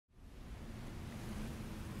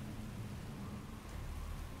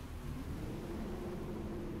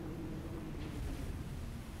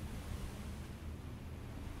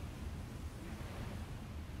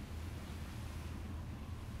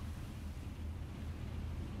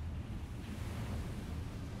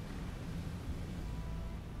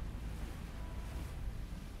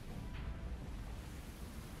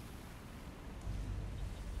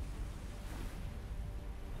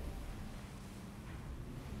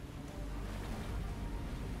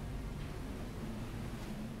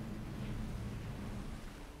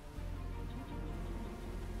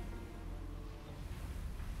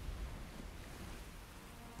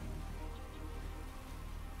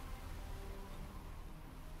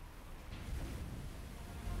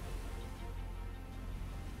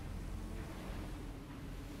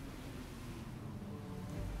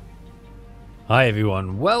Hi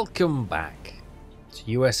everyone, welcome back to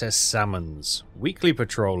USS Salmon's weekly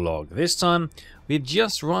patrol log. This time we've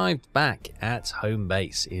just arrived back at home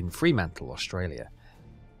base in Fremantle, Australia.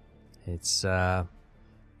 It's a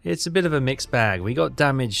bit of a mixed bag. We got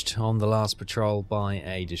damaged on the last patrol by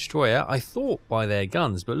a destroyer. I thought by their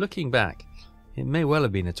guns, but looking back, it may well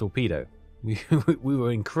have been a torpedo. We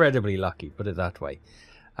were incredibly lucky, put it that way.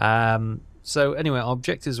 So anyway, our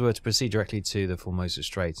objectives were to proceed directly to the Formosa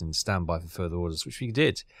Strait and stand by for further orders, which we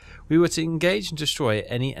did. We were to engage and destroy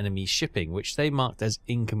any enemy shipping, which they marked as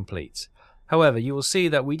incomplete. However, you will see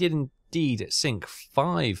that we did indeed sink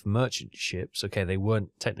 5 merchant ships. Okay, they weren't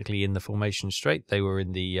technically in the Formation Strait. They were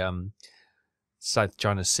in the South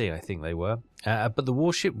China Sea, I think they were. But the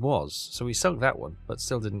warship was, so we sunk that one, but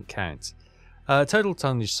still didn't count. Total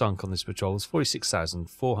tonnage sunk on this patrol was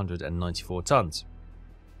 46,494 tons.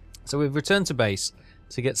 So we've returned to base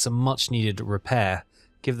to get some much needed repair,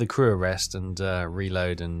 give the crew a rest and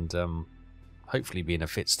reload and hopefully be in a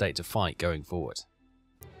fit state to fight going forward.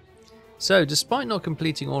 So despite not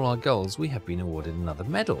completing all our goals, we have been awarded another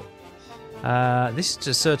medal. This is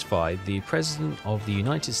to certify the President of the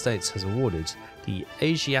United States has awarded the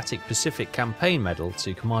Asiatic Pacific Campaign Medal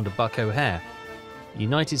to Commander Buck O'Hare,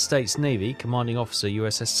 United States Navy Commanding Officer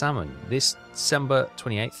USS Salmon, this December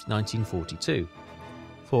 28th, 1942.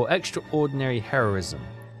 For extraordinary heroism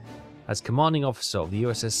as commanding officer of the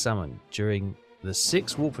USS Salmon during the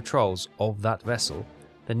 6 war patrols of that vessel,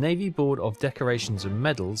 the Navy Board of Decorations and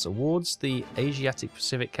Medals awards the Asiatic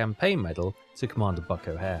Pacific Campaign Medal to Commander Buck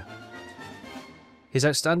O'Hare. His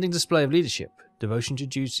outstanding display of leadership, devotion to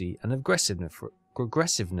duty, and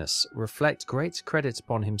aggressiveness reflect great credit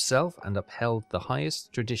upon himself and upheld the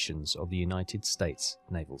highest traditions of the United States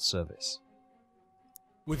Naval Service.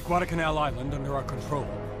 With Guadalcanal Island under our control,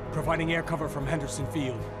 providing air cover from Henderson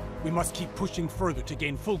Field, we must keep pushing further to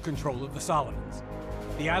gain full control of the Solomons.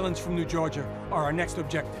 The islands from New Georgia are our next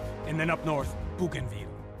objective, and then up north, Bougainville.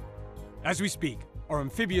 As we speak, our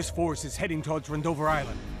amphibious force is heading towards Rendover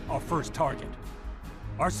Island, our first target.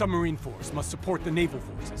 Our submarine force must support the naval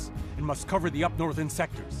forces, and must cover the up-northern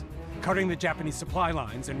sectors, cutting the Japanese supply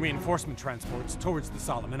lines and reinforcement transports towards the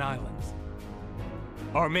Solomon Islands.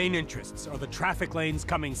 Our main interests are the traffic lanes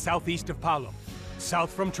coming southeast of Palau,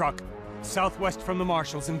 south from Truk, southwest from the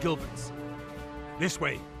Marshalls and Gilberts. This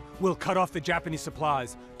way, we'll cut off the Japanese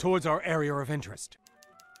supplies towards our area of interest.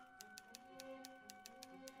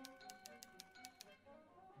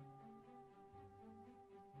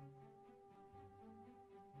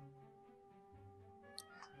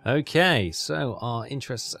 Okay, so our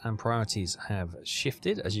interests and priorities have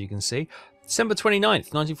shifted, as you can see. December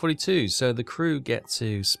 29th, 1942, so the crew get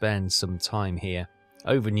to spend some time here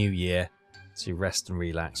over New Year to rest and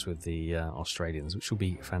relax with the Australians, which will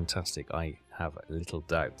be fantastic, I have little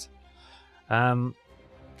doubt.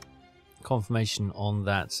 Confirmation on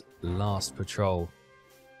that last patrol.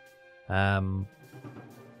 We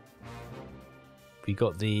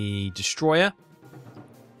got the destroyer,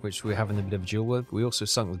 which we're having a bit of a duel with. We also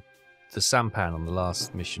sunk the sampan on the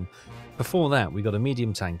last mission. Before that, we got a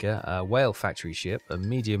medium tanker, a whale factory ship, a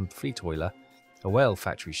medium fleet oiler, a whale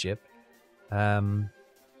factory ship. So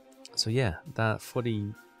yeah, that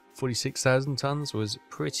 46,000 tons was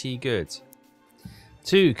pretty good.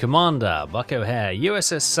 To Commander Buck O'Hare,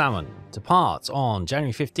 USS Salmon, depart on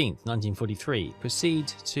January 15th, 1943. Proceed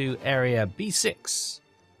to Area B6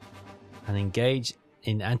 and engage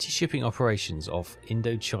in anti-shipping operations off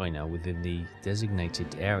Indochina within the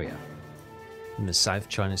designated area in the South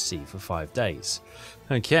China Sea for 5 days.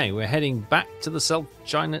 Okay, we're heading back to the South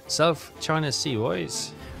China Sea,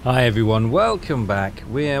 boys. Hi everyone, welcome back.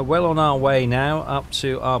 We're well on our way now up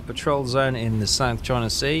to our patrol zone in the South China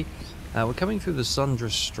Sea. We're coming through the Sundra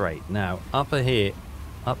Strait now. Up ahead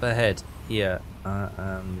here,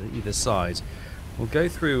 either side, we'll go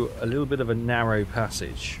through a little bit of a narrow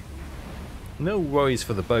passage. No worries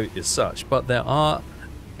for the boat as such, but there are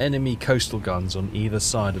enemy coastal guns on either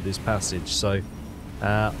side of this passage, so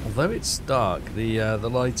although it's dark, the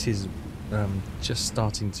light is just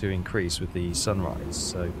starting to increase with the sunrise,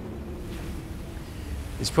 so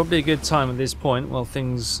it's probably a good time at this point while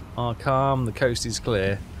things are calm, the coast is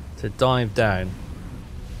clear, to dive down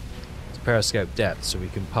to periscope depth so we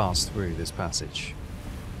can pass through this passage.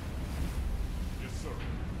 Yes, sir.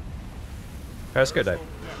 Periscope depth.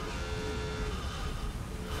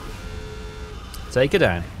 Take it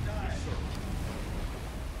down.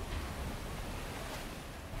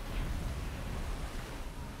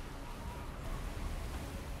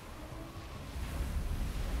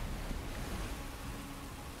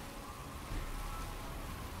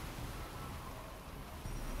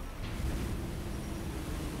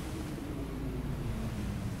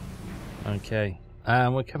 Okay.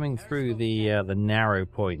 We're coming through the narrow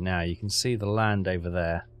point now. You can see the land over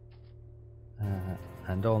there.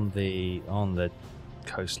 And on the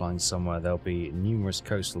coastline somewhere there'll be numerous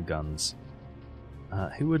coastal guns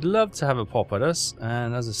who would love to have a pop at us,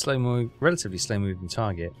 and as a relatively slow moving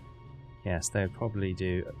target, yes, they would probably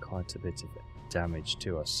do quite a bit of damage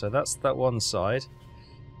to us. So that's that one side,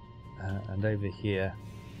 and over here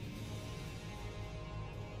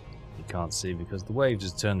you can't see because the wave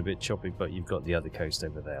just turned a bit choppy, but you've got the other coast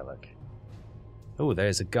over there. Look, oh,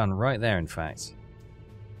 there's a gun right there. In fact,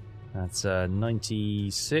 that's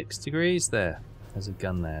 96 degrees there. There's a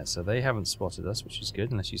gun there, so they haven't spotted us, which is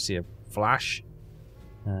good. Unless you see a flash,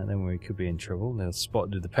 then we could be in trouble. They'll spot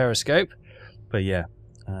with the periscope. But yeah,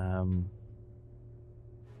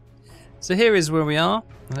 so here is where we are.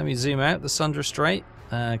 Let me zoom out. The Sundra Strait,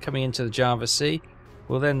 coming into the Java Sea.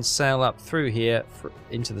 We'll then sail up through here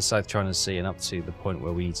into the South China Sea and up to the point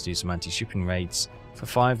where we need to do some anti-shipping raids for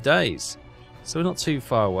 5 days. So we're not too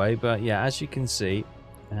far away, but yeah, as you can see,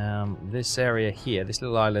 this area here, this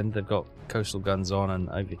little island, they've got coastal guns on, and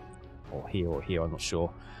over or here, I'm not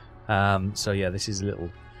sure. So yeah, this is a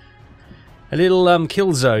little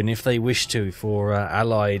kill zone if they wish to for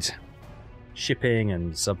allied shipping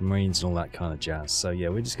and submarines and all that kind of jazz. So yeah,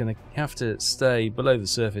 we're just going to have to stay below the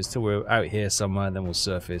surface till we're out here somewhere, then we'll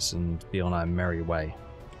surface and be on our merry way.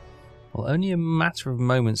 Well, only a matter of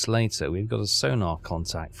moments later, we've got a sonar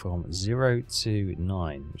contact from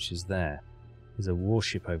 029, which is there. There's a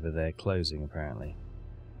warship over there closing, apparently.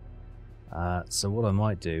 So what I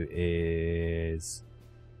might do is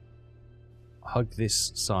hug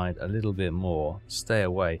this side a little bit more, stay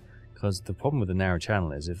away, because the problem with the narrow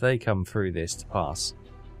channel is if they come through this to pass,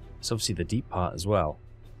 it's obviously the deep part as well,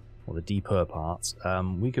 or the deeper parts,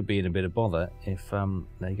 we could be in a bit of bother if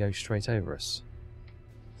they go straight over us.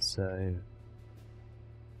 So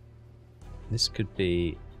this could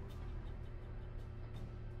be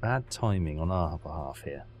bad timing on our behalf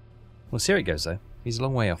here. We'll see how it goes though. He's a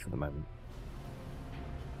long way off at the moment.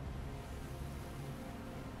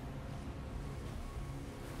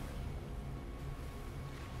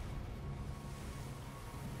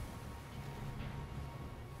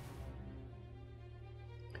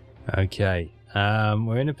 Okay,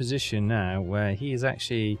 we're in a position now where he's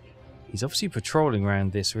obviously patrolling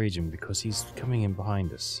around this region because he's coming in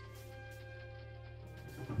behind us.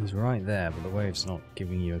 He's right there, but the wave's not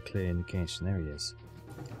giving you a clear indication. There he is.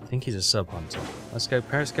 I think he's a sub-hunter. Let's go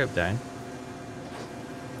periscope down.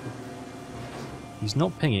 He's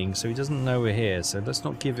not pinging, so he doesn't know we're here, so let's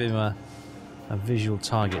not give him a visual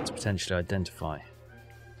target to potentially identify.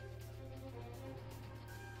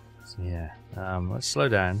 So yeah, let's slow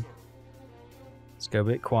down. Let's go a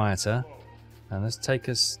bit quieter, and let's take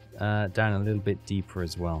us down a little bit deeper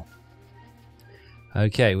as well.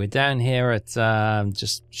 Okay, we're down here at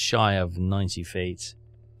just shy of 90 feet,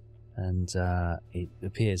 and it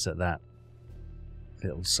appears that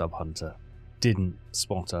little sub-hunter didn't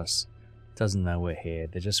spot us, doesn't know we're here.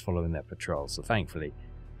 They're just following their patrol, so thankfully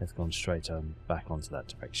they've gone straight back onto that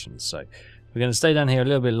direction. So we're going to stay down here a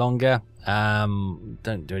little bit longer.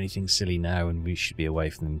 Don't do anything silly now, and we should be away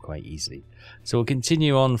from them quite easily. So we'll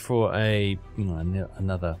continue on for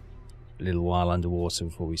another little while underwater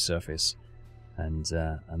before we surface, and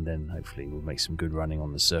then hopefully we'll make some good running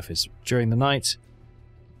on the surface during the night.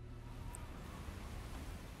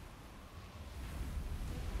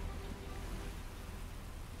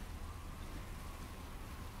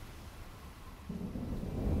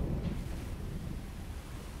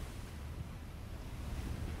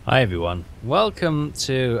 Hi everyone, welcome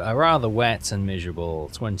to a rather wet and miserable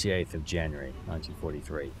 28th of January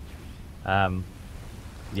 1943.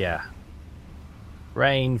 Yeah,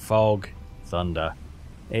 rain, fog, thunder,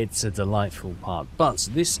 it's a delightful part, but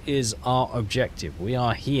this is our objective. We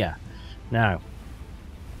are here. Now,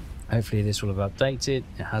 hopefully this will have updated.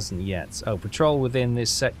 It hasn't yet. Oh, patrol within this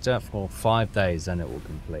sector for 5 days, then it will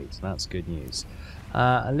complete. That's good news.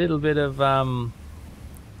 A little bit of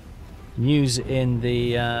news in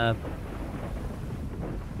the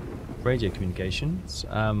radio communications.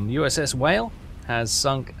 USS Whale has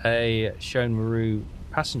sunk a Shonmaru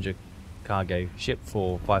passenger cargo ship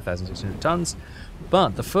for 5,600 tons,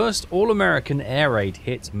 but the first all-American air raid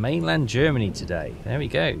hit mainland Germany today. There we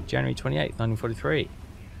go, January 28th, 1943.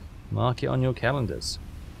 Mark it on your calendars.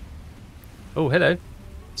 Oh, hello.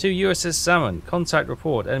 To USS Salmon, contact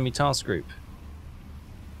report, enemy task group.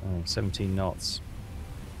 17 knots.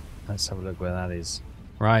 Let's have a look where that is.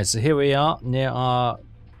 Right, so here we are near our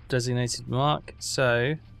designated mark.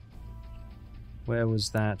 So, where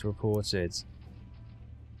was that reported?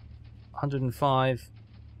 105.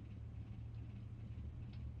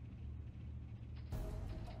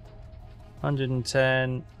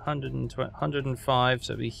 110, 120, 105,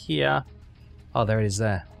 so it'll be here. Oh, there it is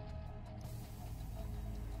there.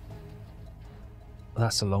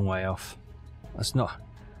 That's a long way off. It's not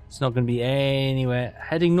going to be anywhere.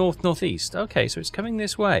 Heading north-northeast. Okay, so it's coming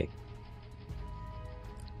this way.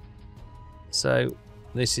 So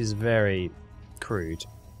this is very crude.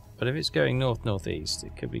 But if it's going north-northeast,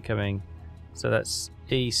 it could be coming... So that's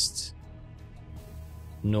east,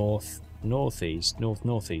 north, northeast.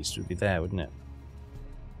 North-northeast would be there, wouldn't it?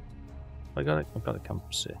 I've got a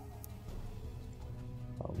compass here.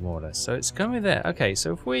 Oh, more or less. So it's coming there. Okay,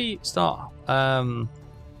 so if we start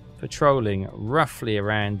patrolling roughly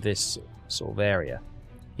around this sort of area,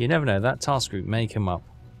 you never know, that task group may come up.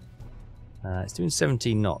 It's doing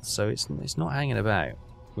 17 knots, so it's not hanging about.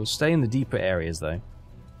 We'll stay in the deeper areas though.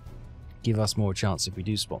 Give us more chance if we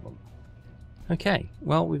do spot them. Okay,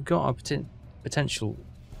 well, we've got a potential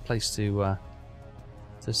place to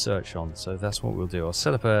search on, so that's what we'll do. I'll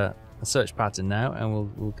set up a search pattern now,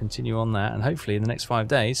 and we'll continue on that, and hopefully in the next 5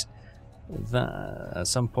 days, that at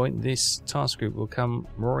some point this task group will come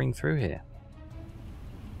roaring through here.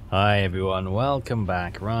 Hi everyone, welcome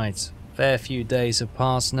back. Right, fair few days have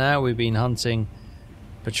passed now. We've been hunting,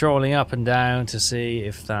 patrolling up and down to see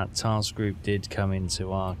if that task group did come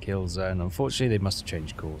into our kill zone. Unfortunately, they must have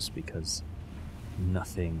changed course because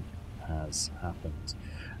nothing has happened.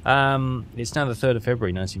 It's now the 3rd of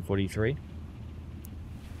February 1943.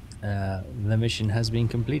 The mission has been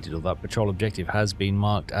completed, or that patrol objective has been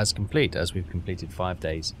marked as complete, as we've completed 5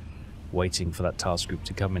 days waiting for that task group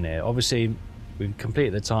to come in here. Obviously, we've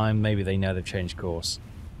completed the time, maybe they know they've changed course,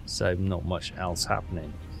 so not much else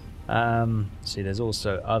happening. See, there's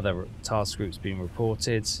also other task groups being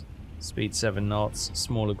reported. Speed 7 knots,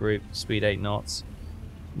 smaller group, speed 8 knots.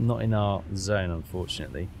 Not in our zone,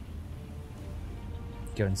 unfortunately.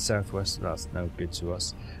 Going southwest, that's no good to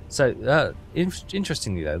us. So,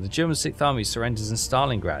 interestingly though, the German 6th Army surrenders in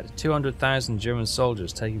Stalingrad. 200,000 German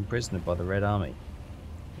soldiers taken prisoner by the Red Army.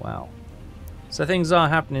 Wow. So things are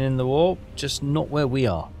happening in the war, just not where we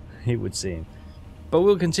are, it would seem. But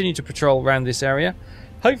we'll continue to patrol around this area.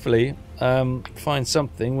 Hopefully, find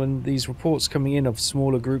something. When these reports coming in of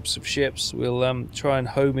smaller groups of ships, we'll try and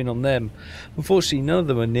home in on them. Unfortunately, none of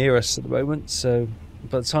them are near us at the moment, so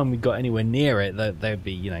by the time we got anywhere near it, they'd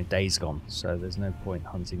be, days gone. So there's no point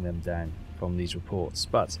hunting them down from these reports.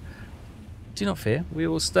 But do not fear, we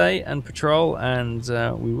will stay and patrol, and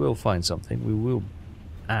we will find something. We will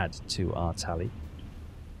add to our tally.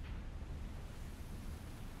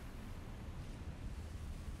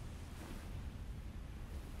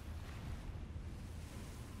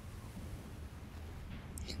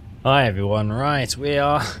 Hi everyone, right, we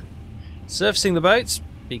are surfacing the boats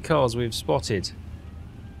because we've spotted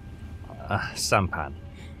a sampan.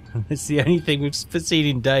 It's the only thing we've seen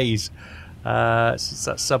in days since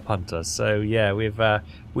that sub hunter. So yeah,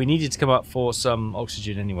 we needed to come up for some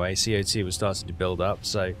oxygen anyway. CO2 was starting to build up,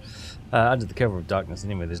 so under the cover of darkness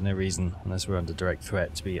anyway, there's no reason, unless we're under direct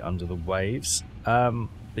threat, to be under the waves. But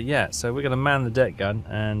yeah, so we're going to man the deck gun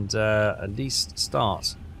and at least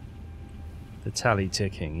start the tally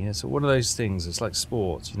ticking. Yeah, so one of those things, it's like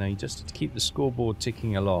sports, you just have to keep the scoreboard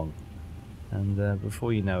ticking along, and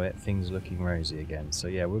before you know it, things are looking rosy again. So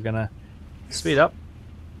yeah, we're gonna speed up,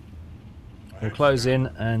 we'll close in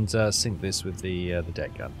and sink this with the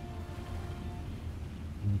deck gun.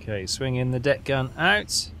 Okay, swing in the deck gun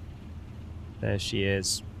out. There she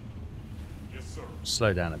is. Yes, sir.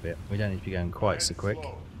 Slow down a bit, we don't need to be going quite so quick.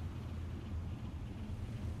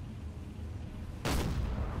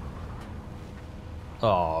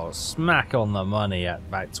 Oh, smack on the money at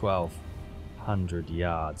about 1,200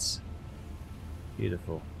 yards.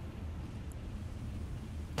 Beautiful.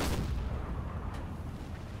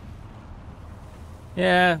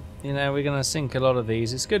 Yeah, we're going to sink a lot of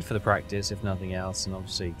these. It's good for the practice, if nothing else. And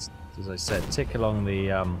obviously, as I said, tick along the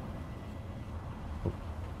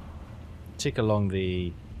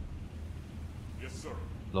Yes, sir.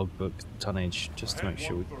 logbook tonnage, just to make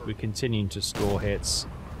sure we're continuing to score hits.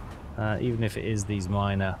 Even if it is these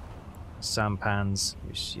minor sampans,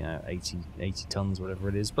 which 80 tons, whatever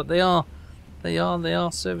it is, but they are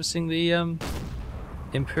servicing the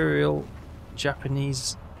Imperial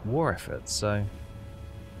Japanese war effort, so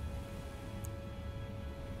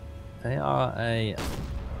they are a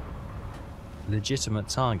legitimate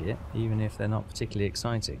target, even if they're not particularly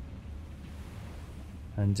exciting.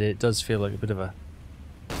 And it does feel like a bit of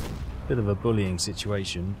a bullying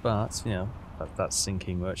situation, but that's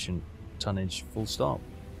sinking merchant tonnage, full stop.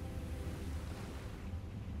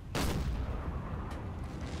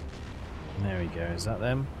 There we go, is that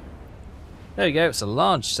them? There we go, it's a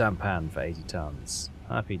large sampan for 80 tons.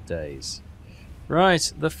 Happy days.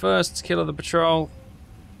 Right, the first kill of the patrol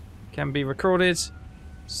can be recorded.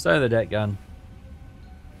 Stow the deck gun.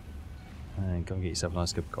 And go and get yourself a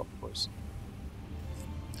nice cup of coffee, boys.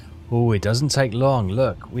 Oh, it doesn't take long.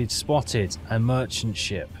 Look, we've spotted a merchant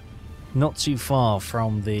ship. Not too far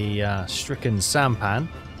from the stricken sampan.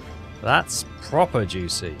 That's proper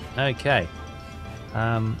juicy. Okay.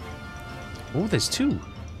 Oh, there's two.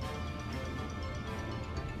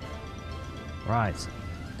 Right.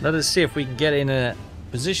 Let us see if we can get in a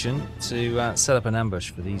position to set up an ambush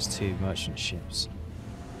for these two merchant ships.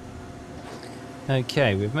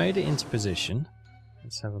 Okay, we've made it into position.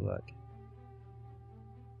 Let's have a look.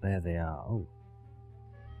 There they are. Oh.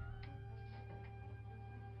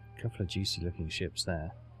 A couple of juicy looking ships there.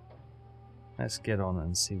 Let's get on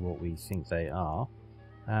and see what we think they are.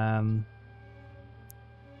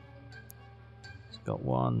 It's got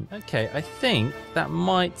one. Okay, I think that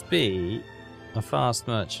might be a fast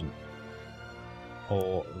merchant.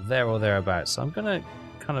 Or thereabouts. So I'm going to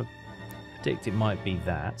kind of predict it might be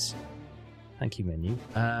that. Thank you, menu.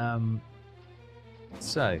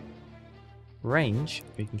 So, range,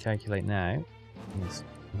 we can calculate now, is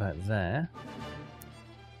about there.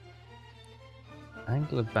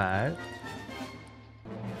 Angle of bow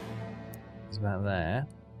is about there.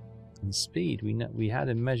 And speed, we had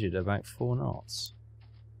it measured about 4 knots.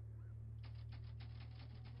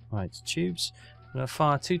 Right, tubes. I'm going to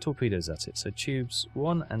fire 2 torpedoes at it. So tubes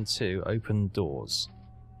 1 and 2 open doors.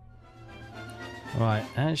 Right,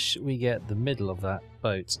 as we get the middle of that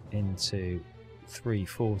boat into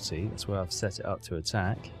 340, that's where I've set it up to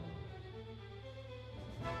attack.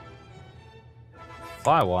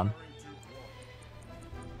 Fire 1.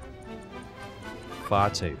 Fire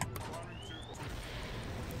 2.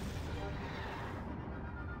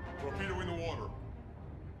 Torpedo in the water.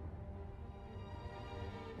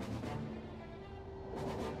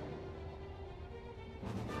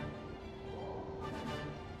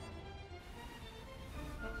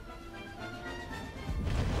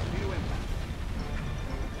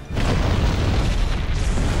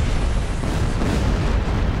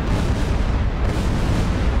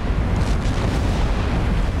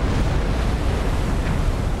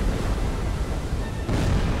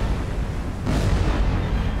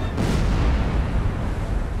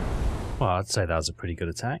 Well, I'd say that was a pretty good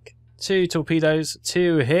attack. 2 torpedoes,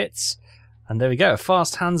 2 hits, and there we go. A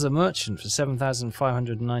fast Hansa merchant for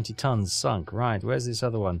 7,590 tons sunk. Right, where's this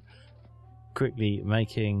other one? Quickly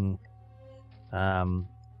making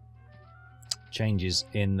changes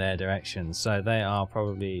in their direction. So they are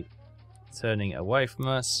probably turning away from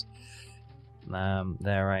us.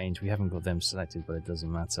 Their range, we haven't got them selected, but it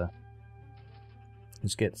doesn't matter.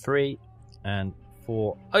 Let's get 3 and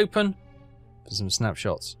 4 open for some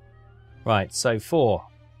snapshots. Right, so 4,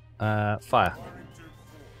 fire.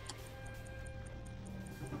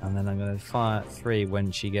 And then I'm going to fire 3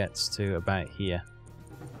 when she gets to about here.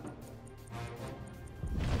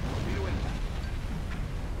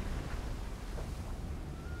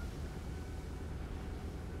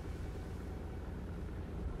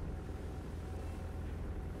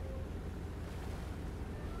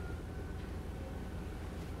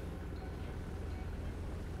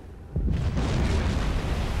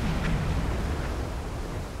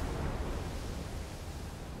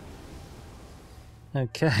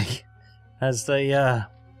 Okay, as they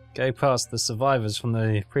go past the survivors from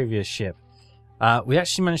the previous ship, we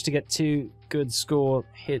actually managed to get 2 good score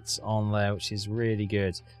hits on there, which is really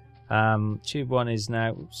good. Tube 1 is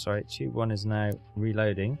now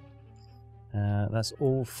reloading. That's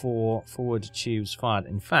all 4 forward tubes fired.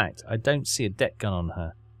 In fact, I don't see a deck gun on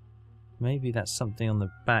her. Maybe that's something on the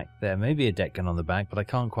back there. Maybe a deck gun on the back, but I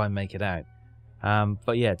can't quite make it out.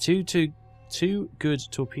 But yeah, two good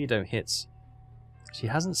torpedo hits. She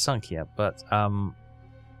hasn't sunk yet, but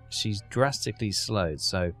she's drastically slowed,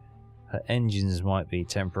 so her engines might be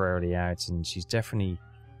temporarily out, and she's definitely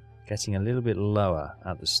getting a little bit lower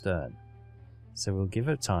at the stern. So we'll give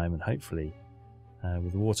her time, and hopefully,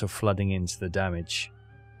 with water flooding into the damage,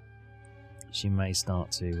 she may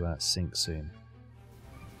start to sink soon.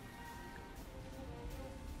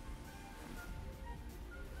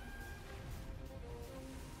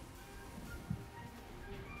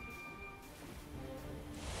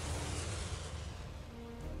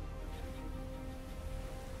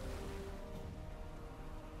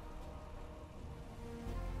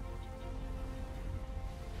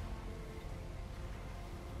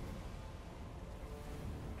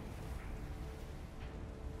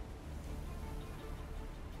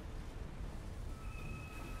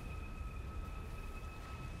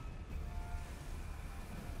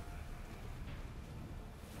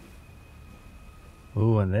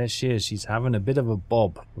 Oh, and there she is. She's having a bit of a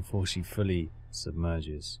bob before she fully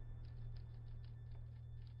submerges.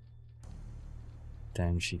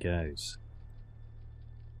 Down she goes.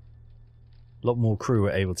 A lot more crew were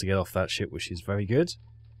able to get off that ship, which is very good.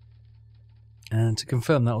 And to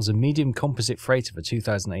confirm, that was a medium composite freighter for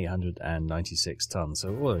 2,896 tons.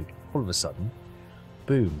 So all of a sudden,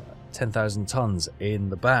 boom, 10,000 tons in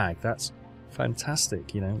the bag. That's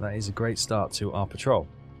fantastic. You know, that is a great start to our patrol.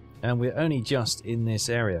 And we're only just in this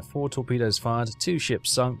area. 4 torpedoes fired, 2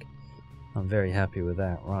 ships sunk. I'm very happy with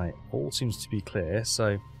that. Right, all seems to be clear.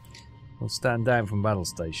 So we'll stand down from battle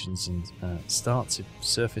stations and start to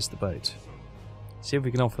surface the boat. See if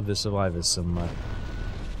we can offer the survivors some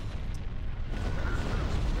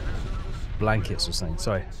blankets or something.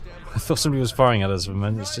 Sorry, I thought somebody was firing at us for a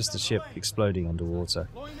moment. It's just a ship exploding underwater.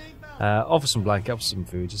 Offer some blankets, offer some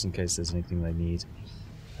food, just in case there's anything they need.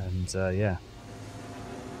 And yeah.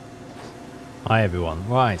 Hi everyone.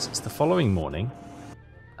 Right, it's the following morning,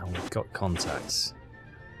 and we've got contacts.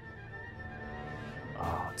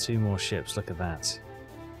 Ah, 2 more ships. Look at that.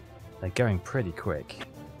 They're going pretty quick.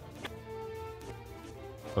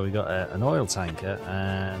 But we got an oil tanker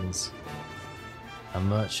and a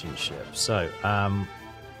merchant ship. So,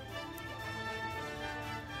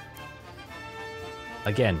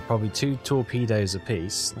 again, probably 2 torpedoes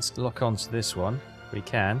apiece. Let's lock onto this one if we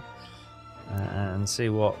can, and see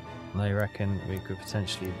what they reckon we could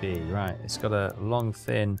potentially be. Right, it's got a long,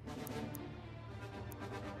 thin,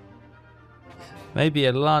 maybe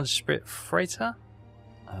a large sprit freighter.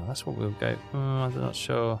 Oh, that's what we'll go. I'm not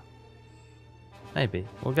sure. Maybe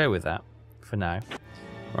we'll go with that for now.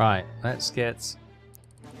 Right, let's get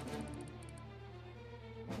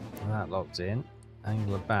that locked in.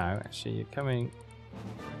 Angle of bow. Actually, you're coming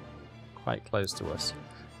quite close to us.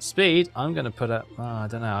 Speed, I'm going to put up. Oh, I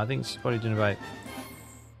don't know. I think she's probably doing about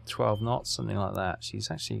 12 knots, something like that.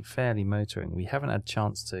 She's actually fairly motoring. We haven't had a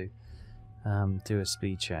chance to do a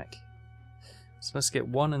speed check. So let's get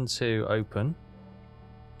 1 and 2 open,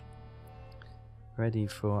 ready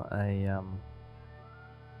for a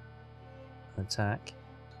attack.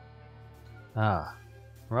 Ah,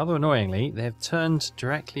 rather annoyingly, they have turned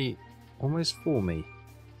directly almost for me.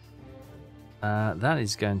 That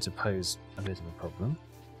is going to pose a bit of a problem.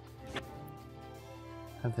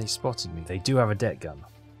 Have they spotted me? They do have a deck gun.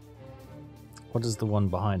 What does the one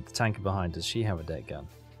behind, the tanker behind, does she have a deck gun?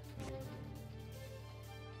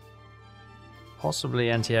 Possibly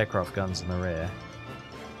anti-aircraft guns in the rear.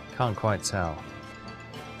 Can't quite tell.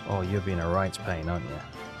 Oh, you're being a right pain, aren't you?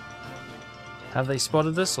 Have they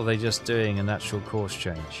spotted us, or are they just doing a natural course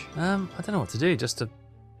change? I don't know what to do. Do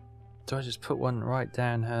I just put one right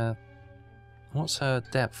down her? What's her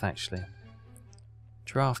depth actually?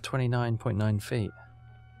 Draft 29.9 feet.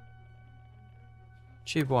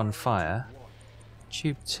 Tube 1 fire.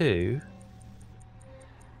 Tube 2.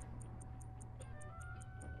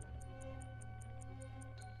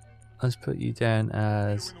 Let's put you down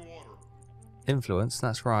as influence.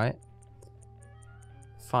 That's right.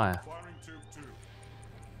 Fire.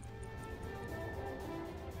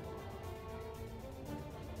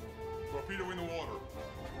 Torpedo in the water.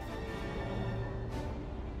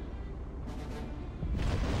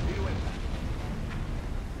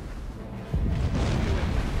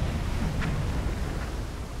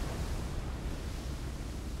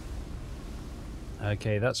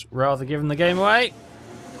 Okay, that's rather giving the game away.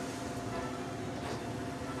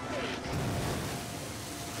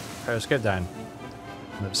 Periscope down.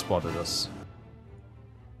 They've spotted us.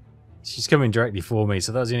 She's coming directly for me,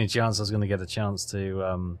 so that was the only chance I was going to get a chance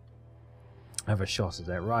to have a shot at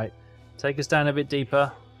it. Right, take us down a bit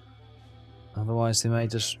deeper. Otherwise, they may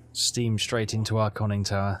just steam straight into our conning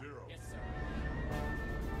tower.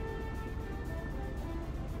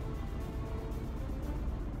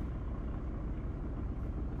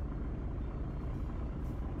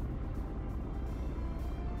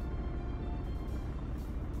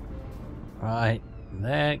 Right,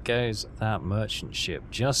 there goes that merchant ship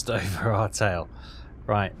just over our tail.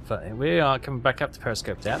 Right, but we are coming back up to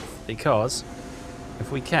periscope depth, because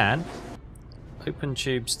if we can open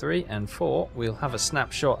tubes 3 and 4, we'll have a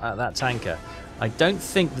snapshot at that tanker. I don't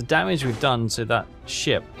think the damage we've done to that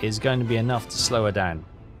ship is going to be enough to slow her down.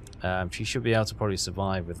 She should be able to probably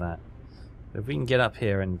survive with that. But if we can get up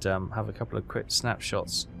here and have a couple of quick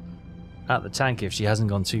snapshots at the tanker, if she hasn't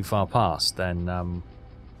gone too far past, then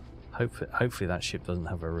hopefully that ship doesn't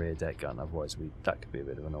have a rear deck gun. Otherwise, that could be a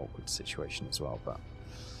bit of an awkward situation as well. But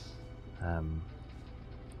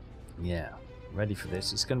yeah, ready for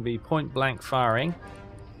this. It's going to be point blank firing.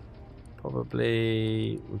 We'll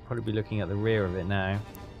probably be looking at the rear of it now.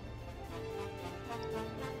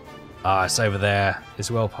 Ah, it's over there. It's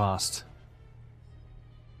well past.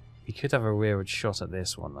 You could have a rearward shot at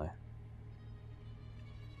this one, though.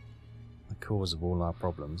 The cause of all our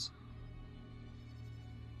problems.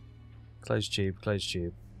 Close tube,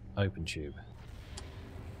 open tube.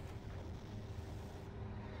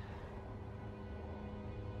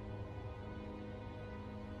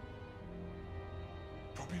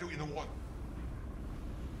 Torpedo in the water.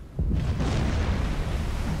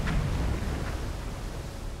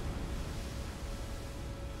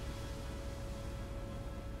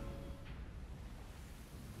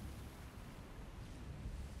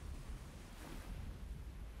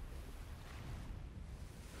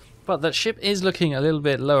 But that ship is looking a little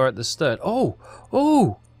bit lower at the stern. Oh!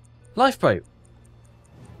 Oh! Lifeboat!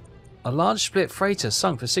 A large split freighter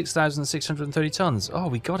sunk for 6,630 tons. Oh,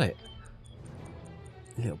 we got it.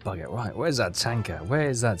 Little bugger. Right, where's that tanker? Where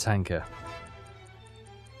is that tanker?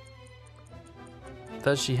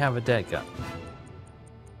 Does she have a deck gun?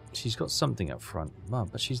 She's got something up front. Oh,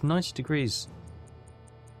 but she's 90 degrees.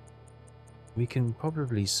 We can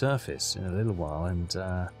probably surface in a little while and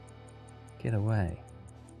get away.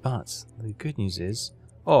 But the good news is...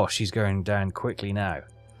 Oh, she's going down quickly now.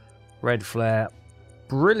 Red flare.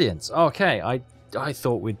 Brilliant. Okay, I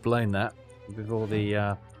thought we'd blown that with all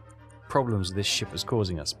the problems this ship was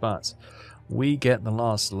causing us. But we get the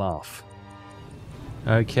last laugh.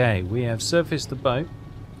 Okay, we have surfaced the boat.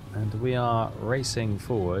 And we are racing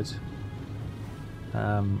forward.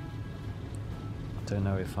 I don't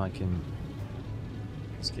know if I can...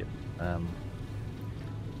 Let's get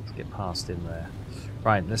past in there.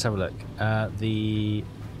 Right, let's have a look. The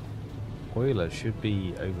oiler should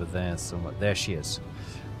be over there somewhere. There she is.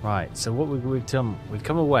 Right, so what we've done, we've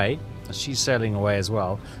come away. She's sailing away as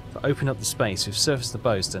well. To open up the space, we've surfaced the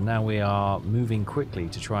boat, and now we are moving quickly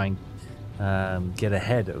to try and get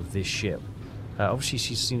ahead of this ship. Obviously,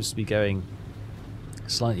 she seems to be going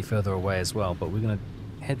slightly further away as well, but we're going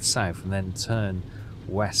to head south and then turn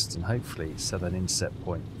west and hopefully set an intercept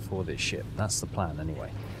point for this ship. That's the plan, anyway.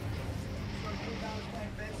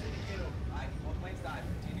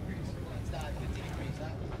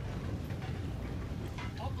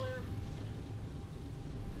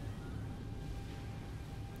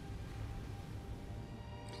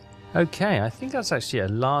 Okay, I think that's actually a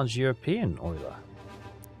large European oiler.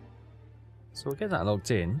 So we'll get that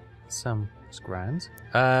logged in. It's grand.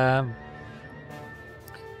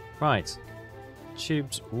 Right.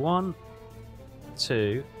 Tubes 1,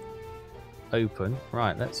 2, open.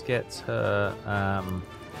 Right, let's get her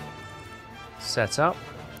set up.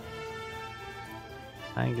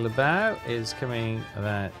 Angle of bow is coming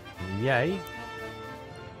about yay.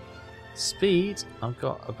 Speed, I've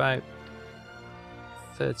got about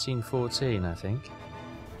 13, 14, I think.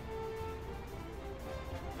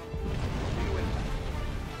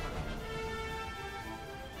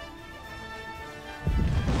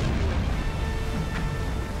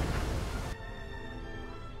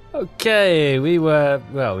 Okay, we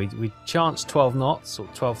chanced 12 knots, or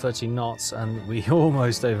 12, 13 knots, and we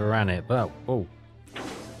almost overran it, but, oh.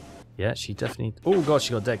 Yeah, she definitely... Oh, God,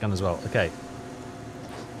 she got a deck gun as well. Okay.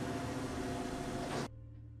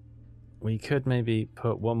 We could maybe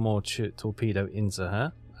put one more torpedo into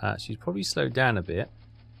her. She's probably slowed down a bit.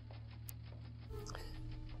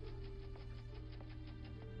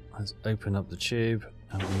 Let's open up the tube,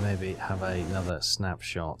 and we maybe have another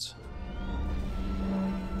snapshot.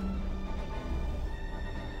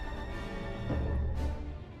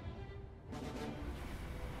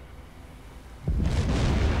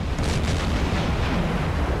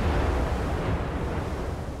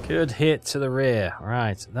 Good hit to the rear.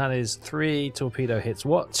 Right, that is 3 torpedo hits.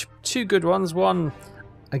 What? 2 good ones. One,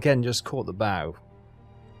 again, just caught the bow.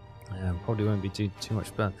 Probably won't be too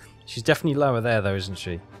much burn. She's definitely lower there, though, isn't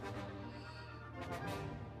she?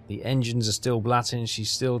 The engines are still blatting.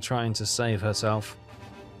 She's still trying to save herself.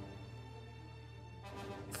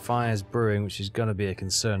 Fire's brewing, which is going to be a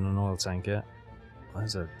concern on an oil tanker.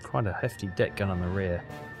 There's quite a hefty deck gun on the rear.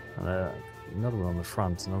 And another one on the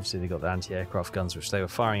front, and obviously they got the anti-aircraft guns which they were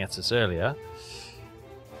firing at us earlier.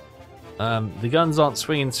 The guns aren't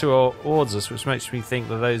swinging towards us, which makes me think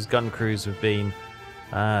that those gun crews have been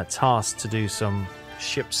tasked to do some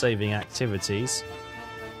ship-saving activities.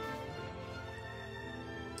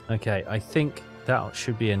 Okay, I think that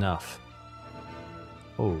should be enough.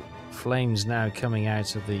 Oh, flames now coming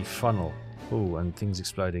out of the funnel. Oh, and things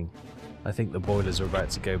exploding. I think the boilers are about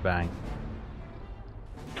to go bang.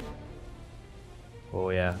 Oh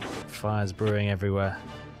yeah, fire's brewing everywhere.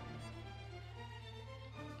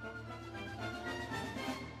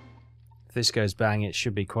 If this goes bang, it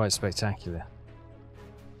should be quite spectacular.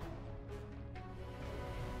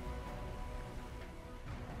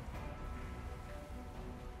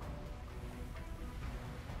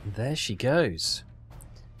 There she goes.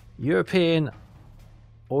 European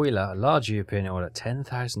oiler, large European oiler,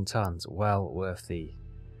 10,000 tons. Well worth the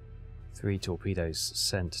 3 torpedoes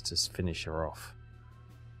sent to finish her off.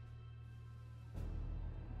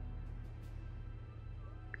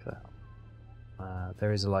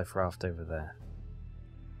 There is a life raft over there.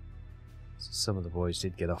 So some of the boys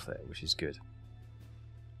did get off there, which is good.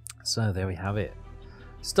 So there we have it.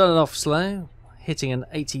 Started off slow, hitting an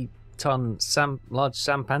 80-ton large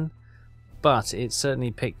sampan, but it certainly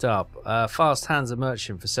picked up. Fast Hands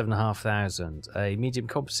merchant for 7,500, a medium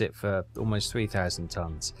composite for almost 3,000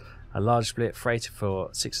 tons, a large split freighter for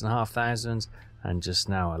 6,500, and just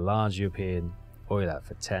now a large European oiler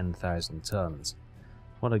for 10,000 tons.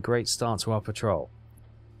 What a great start to our patrol.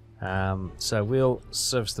 So we'll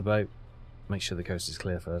service the boat, make sure the coast is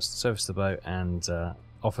clear first, service the boat and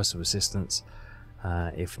offer some assistance.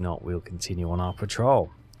 If not, we'll continue on our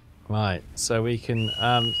patrol. Right, so we can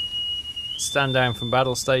stand down from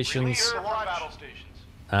battle stations.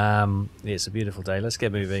 It's a beautiful day. Let's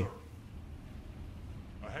get moving.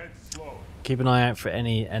 Keep an eye out for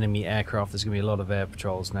any enemy aircraft. There's going to be a lot of air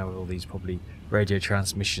patrols now with all these probably radio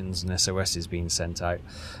transmissions and SOSs being sent out.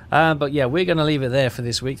 But yeah, we're going to leave it there for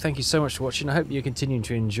this week. Thank you so much for watching. I hope you're continuing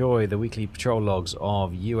to enjoy the weekly patrol logs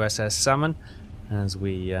of USS Salmon as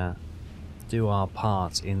we do our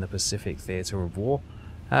part in the Pacific Theatre of War.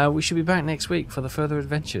 We should be back next week for the further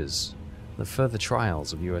adventures, the further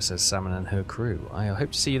trials of USS Salmon and her crew. I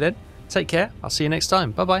hope to see you then. Take care. I'll see you next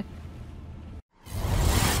time. Bye-bye.